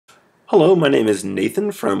Hello, my name is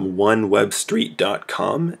Nathan from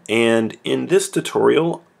onewebstreet.com, and in this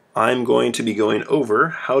tutorial I'm going to be going over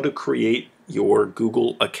how to create your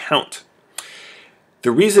Google account.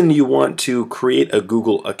 The reason you want to create a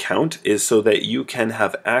Google account is so that you can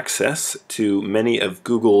have access to many of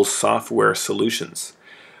Google's software solutions.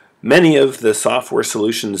 Many of the software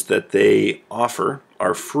solutions that they offer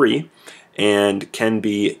are free and can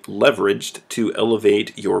be leveraged to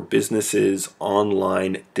elevate your business's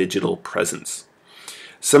online digital presence.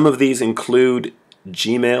 Some of these include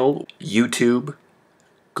Gmail, YouTube,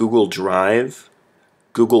 Google Drive,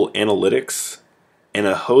 Google Analytics, and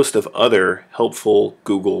a host of other helpful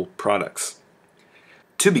Google products.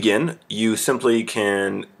 To begin, you simply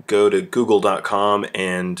can go to google.com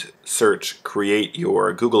and search create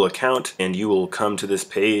your Google account, and you will come to this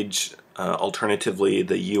page. Alternatively,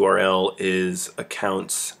 the URL is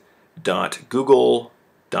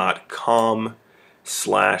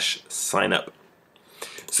accounts.google.com/signup.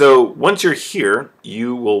 So once you're here,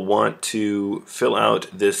 you will want to fill out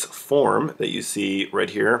this form that you see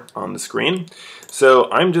right here on the screen. So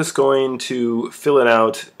I'm just going to fill it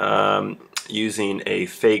out using a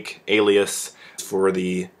fake alias for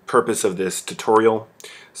the purpose of this tutorial.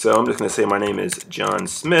 So I'm just going to say my name is John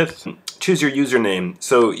Smith. Choose your username.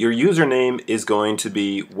 So your username is going to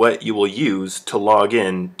be what you will use to log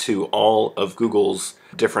in to all of Google's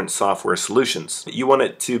different software solutions. You want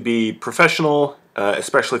it to be professional,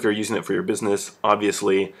 especially if you're using it for your business,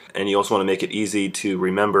 obviously, and you also want to make it easy to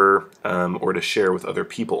remember or to share with other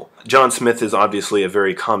people. John Smith is obviously a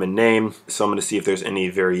very common name, so I'm going to see if there's any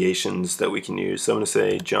variations that we can use. So I'm going to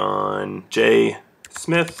say John J.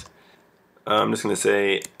 Smith. I'm just going to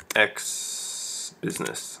say X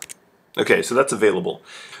business. Okay, so that's available.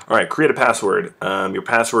 All right, create a password. Your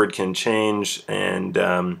password can change and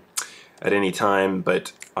at any time,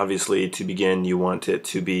 but obviously to begin you want it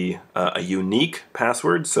to be a unique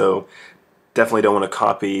password. So definitely don't want to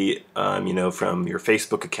copy from your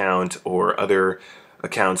Facebook account or other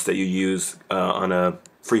accounts that you use on a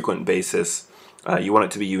frequent basis. You want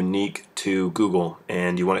it to be unique to Google,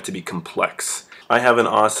 and you want it to be complex. I have an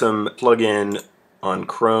awesome plugin on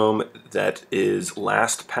Chrome that is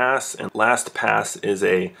Lastpass, and Lastpass is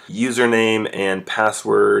a username and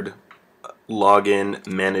password login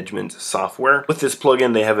management software. With this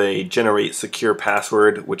plugin, they have a generate secure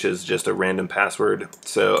password, which is just a random password.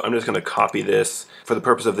 So I'm just going to copy this for the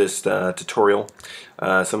purpose of this tutorial. So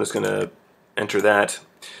I'm just going to enter that.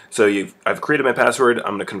 So I've created my password.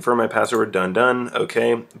 I'm going to confirm my password. Done, done.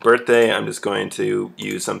 Okay. Birthday, I'm just going to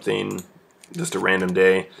use something, just a random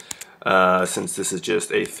day, since this is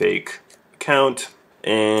just a fake account.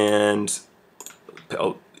 And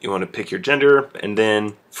you want to pick your gender, and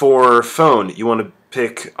then for phone, you want to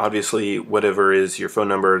pick obviously whatever is your phone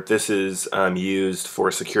number. This is used for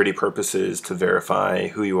security purposes to verify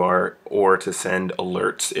who you are or to send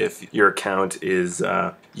alerts if your account is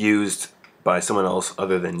used by someone else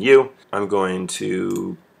other than you. I'm going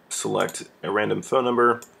to select a random phone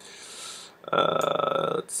number.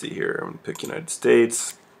 Let's see here, I'm going to pick United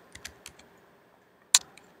States.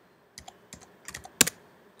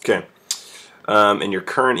 Okay. And your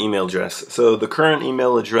current email address. So the current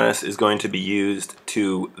email address is going to be used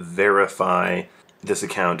to verify this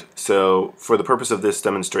account. So for the purpose of this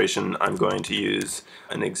demonstration, I'm going to use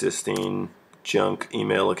an existing junk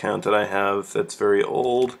email account that I have that's very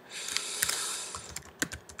old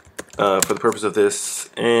for the purpose of this.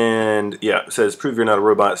 And yeah, it says prove you're not a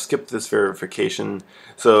robot, skip this verification.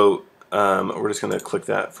 So we're just going to click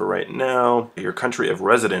that for right now. Your country of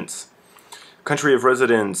residence. Country of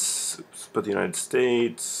residence, put the United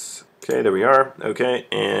States. Okay, there we are. Okay,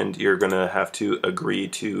 and you're going to have to agree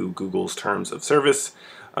to Google's terms of service.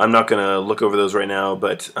 I'm not going to look over those right now,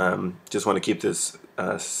 but just want to keep this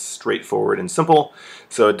straightforward and simple.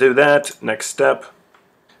 So do that. Next step.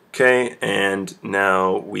 Okay, and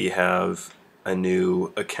now we have a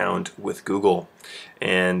new account with Google.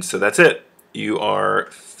 And so that's it. You are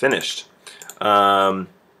finished. So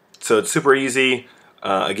it's super easy.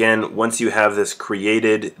 Again, once you have this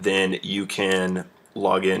created, then you can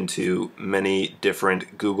log into many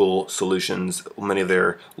different Google solutions. Many of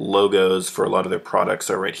their logos for a lot of their products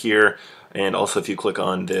are right here. And also if you click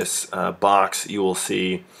on this box, you will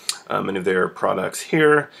see many of their products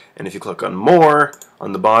here. And if you click on more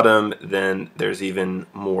on the bottom, then there's even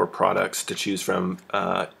more products to choose from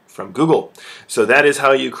Google. So that is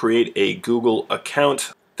how you create a Google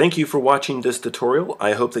account. Thank you for watching this tutorial.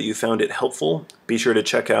 I hope that you found it helpful. Be sure to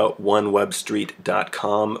check out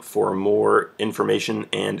onewebstreet.com for more information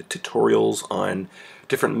and tutorials on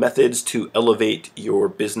different methods to elevate your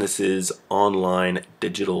business's online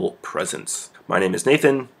digital presence. My name is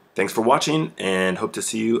Nathan. Thanks for watching, and hope to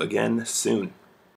see you again soon.